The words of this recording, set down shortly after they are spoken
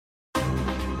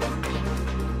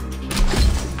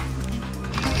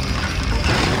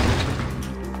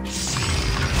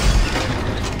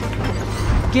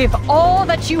Give all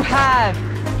that you have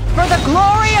for the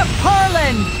glory of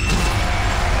Perland!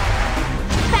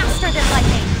 Faster than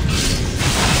lightning!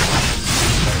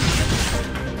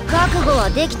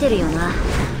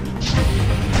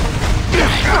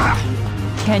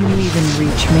 Can you even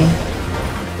reach me?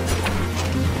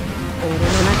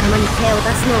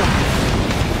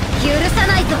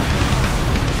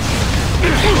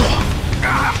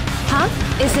 Huh?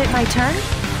 Is it my turn?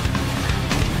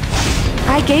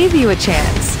 I gave you a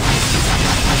chance.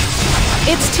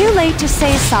 It's too late to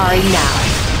say sorry now.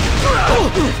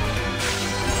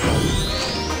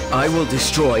 I will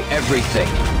destroy everything.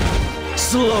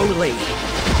 Slowly.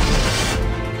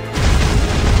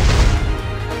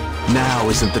 Now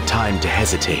isn't the time to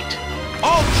hesitate.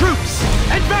 All troops,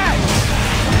 advance!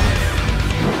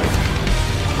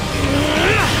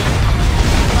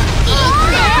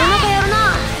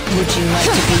 Would you like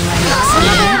to be my next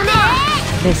leader?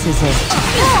 This is it.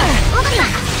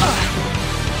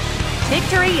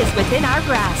 Victory is within our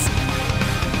grasp.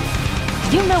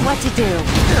 You know what to do.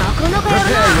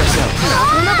 Prepare yourself.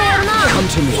 Come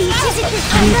to me. Leave it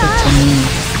to me.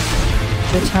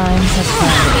 The time has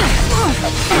come.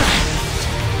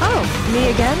 Oh, me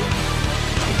again?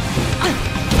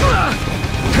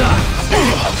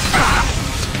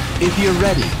 If you're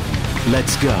ready,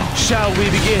 let's go. Shall we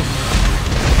begin?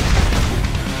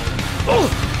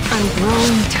 I'm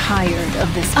growing tired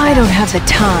of this. I don't have the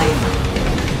time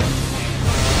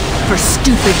for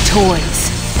stupid toys.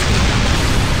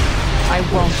 I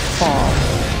won't fall.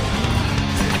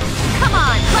 Come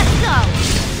on, let's go!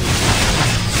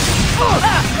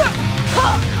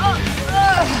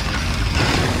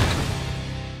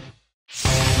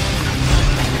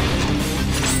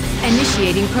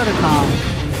 Initiating protocol.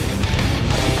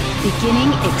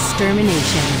 Beginning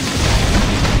extermination.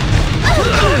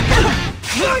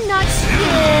 You're not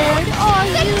scared, are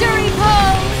you? Victory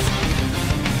pose!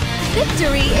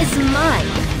 Victory is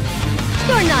mine.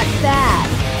 You're not bad.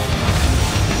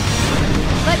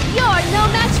 But you're no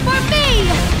match for me!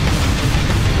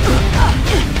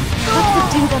 Let's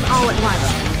subdue them all at once.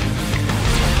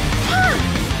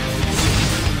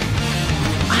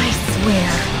 I swear,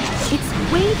 it's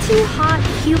way too hot,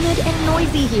 humid, and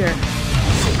noisy here.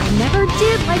 I never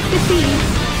did like the seas.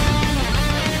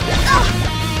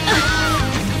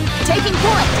 Taking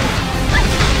point!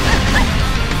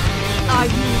 Are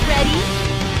you ready?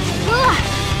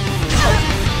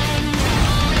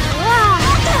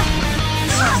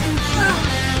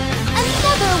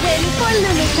 Another win for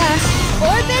Luluca!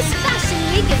 Orbis Fashion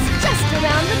Week is just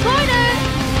around the corner!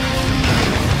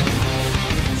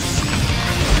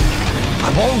 I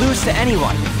won't lose to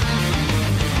anyone.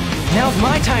 Now's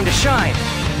my time to shine.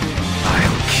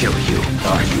 I'll kill you.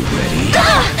 Are you ready?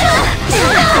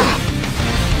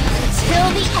 Till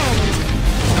the end.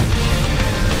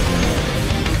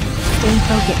 Stay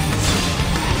focused.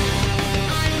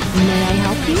 May I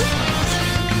help you?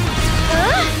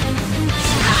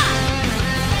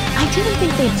 I didn't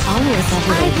think they'd follow us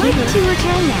over there. I'd like to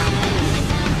return now.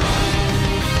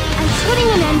 I'm putting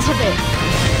an end to this.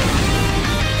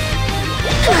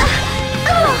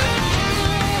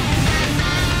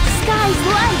 Sky's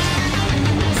light!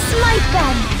 Smite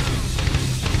them!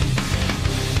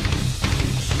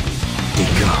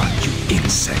 Begone, you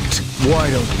insect. Why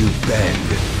don't you beg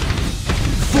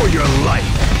for your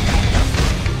life?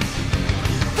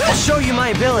 I'll show you my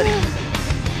ability.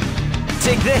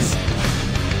 Take this.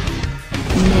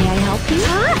 May I help you?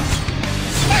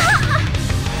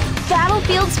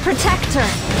 Battlefield's protector.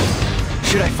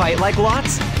 Should I fight like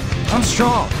lots? I'm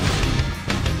strong.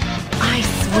 I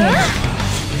swear.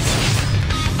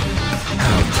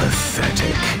 How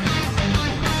pathetic.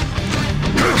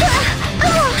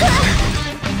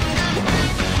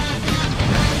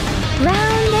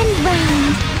 Round and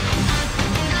round.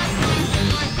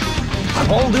 I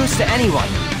won't lose to anyone.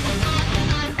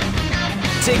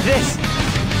 Take this.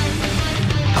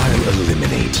 I'll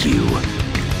eliminate you.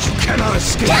 You cannot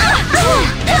escape.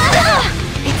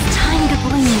 It's time to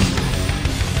bloom.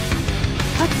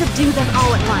 Let's subdue them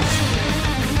all at once.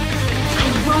 I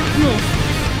won't miss.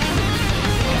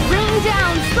 Rain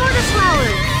down, sword of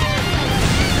flowers.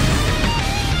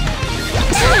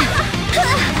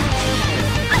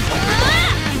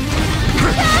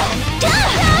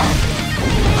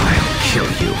 I'll kill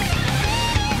you.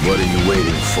 What are you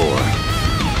waiting for?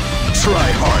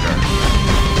 Try harder.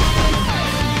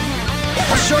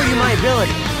 I'll show you my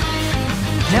ability.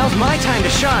 Now's my time to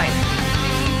shine.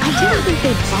 I didn't think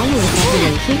they'd follow us all the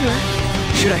way here.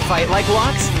 Should I fight like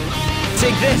lots?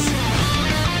 Take this.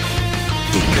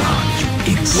 Begone,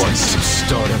 you insect. Once you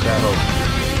start a battle,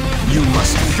 you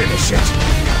must finish it.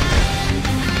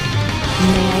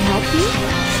 May I help you?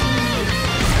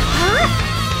 Huh?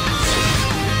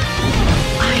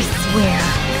 I swear,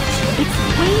 it's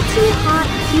way too hot,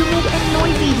 humid, and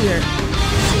noisy here.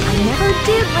 I never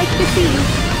did like the sea.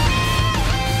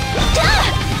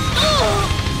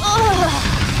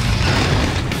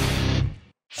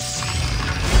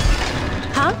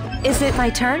 Huh? Is it my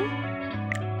turn?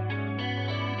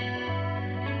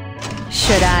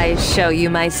 Should I show you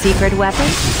my secret weapon?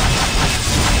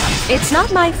 It's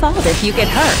not my fault if you get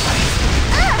hurt.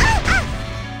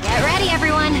 Get ready,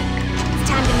 everyone. It's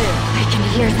time to move. I can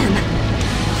hear them.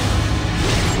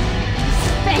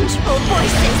 Vengeful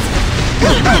voices.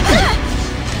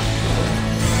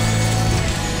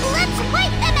 Let's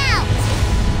wipe them out!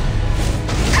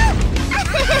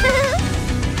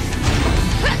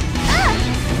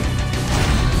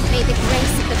 May the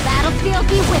grace of the battlefield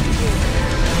be with you.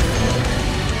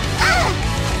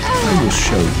 I will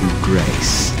show you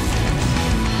grace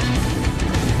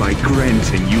by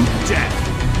granting you death.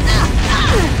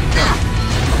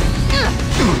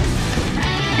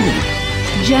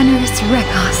 Generous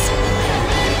Rekos,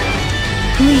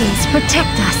 please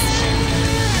protect us.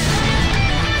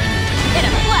 In a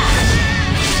flash!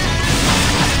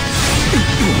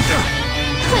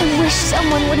 I wish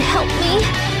someone would help me.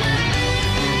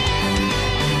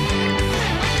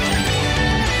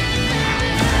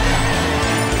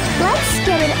 Let's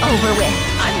get it over with.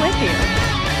 I'm with you.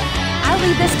 I'll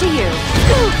leave this to you.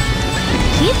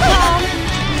 Keep calm.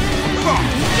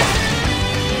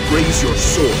 Raise your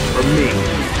sword for me.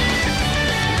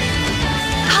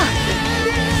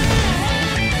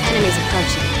 Enemies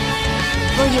approaching.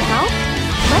 Will you help?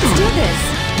 Let's do this.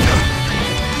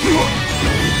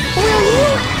 Will you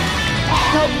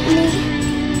help me?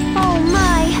 Oh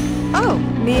my. Oh,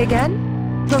 me again?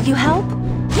 Will you help?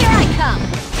 Here I come.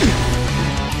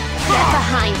 Get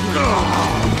behind me.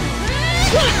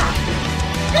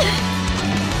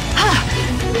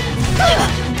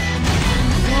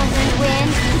 Northern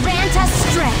wind, grant us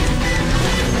strength.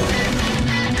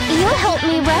 You'll help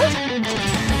me, right?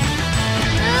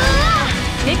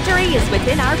 Victory is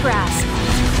within our grasp.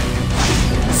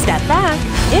 Step back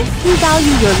if you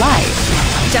value your life.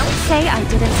 Don't say I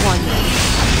didn't warn you.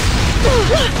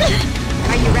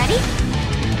 Are you ready?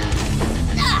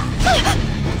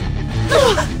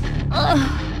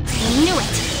 I knew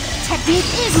it!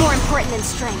 Technique is more important than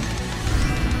strength.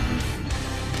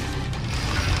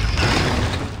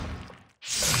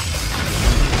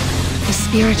 The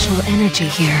spiritual energy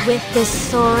here. With this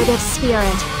sword of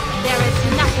spirit, there is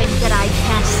nothing that I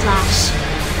can't slash.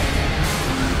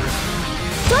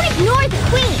 Don't ignore the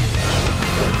queen!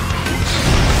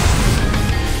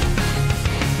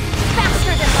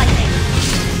 Faster than lightning!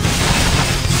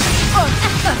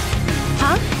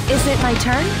 Huh? Is it my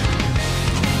turn?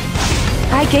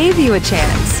 I gave you a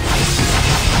chance.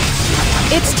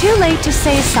 It's too late to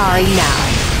say sorry now.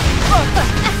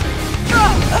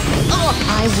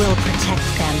 I will protect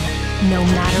them, no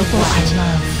matter what. I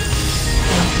love.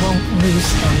 I won't lose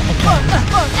them again.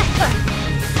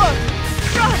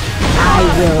 I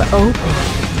will open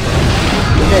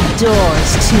the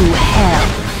doors to hell.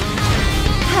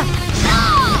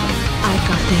 I've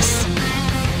got this.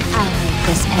 I'll make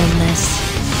this painless.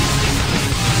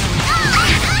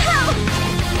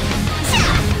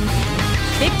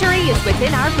 Victory is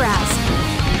within our grasp.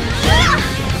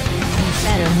 You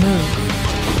better move.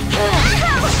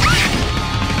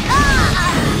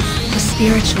 The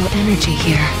spiritual energy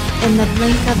here, in the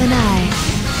blink of an eye.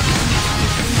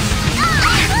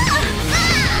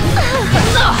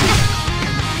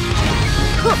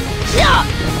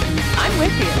 I'm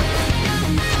with you.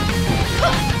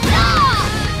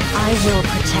 I will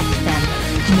protect them,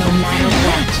 no matter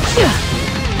what.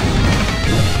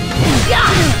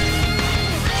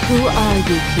 Who are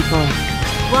you people?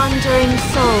 Wandering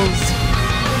souls,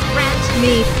 grant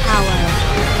me power.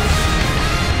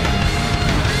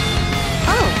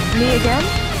 Oh, me again?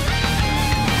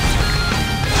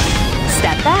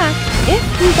 Step back if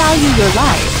you value your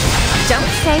life.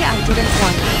 Don't say I didn't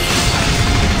warn you.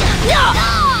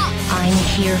 I'm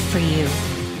here for you.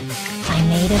 I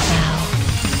made a vow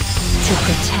to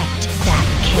protect that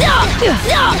kid.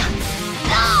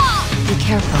 Be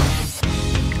careful.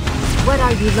 What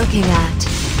are you looking at?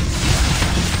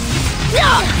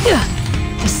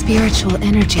 The spiritual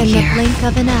energy In here. the blink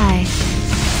of an eye.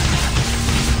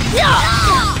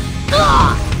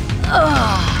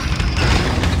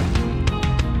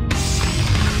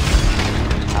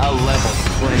 I'll level the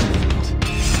playing field.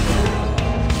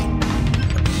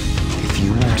 If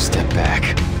you won't step back,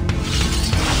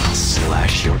 I'll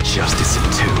slash your justice in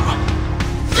two.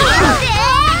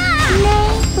 May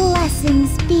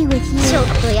blessings be with you.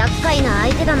 かいな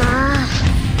相手だな。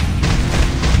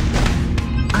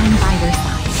I'm by your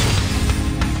side.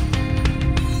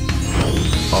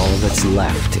 All that's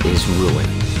left is ruin.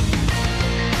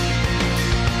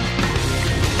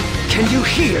 Can you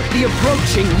hear the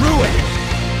approaching ruin?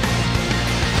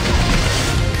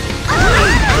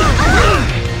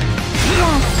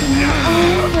 Yes, I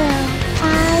will.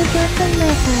 I will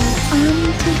deliver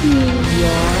unto you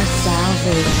your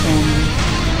salvation.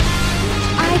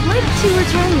 I'd like to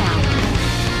return now.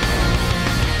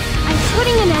 I'm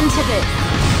putting an end to this.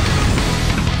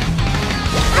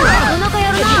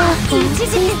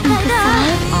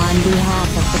 On behalf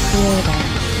of the Creator,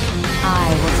 I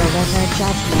will deliver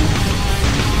judgment.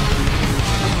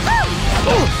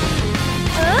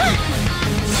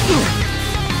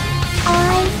 I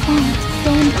won't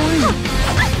stand down.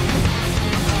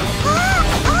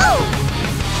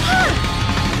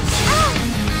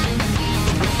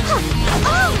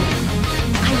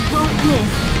 I won't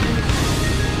miss.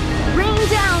 Rain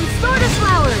down, Sword of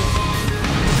Flowers.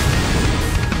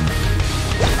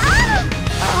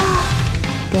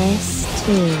 This,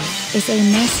 too, is a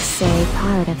necessary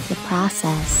part of the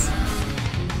process.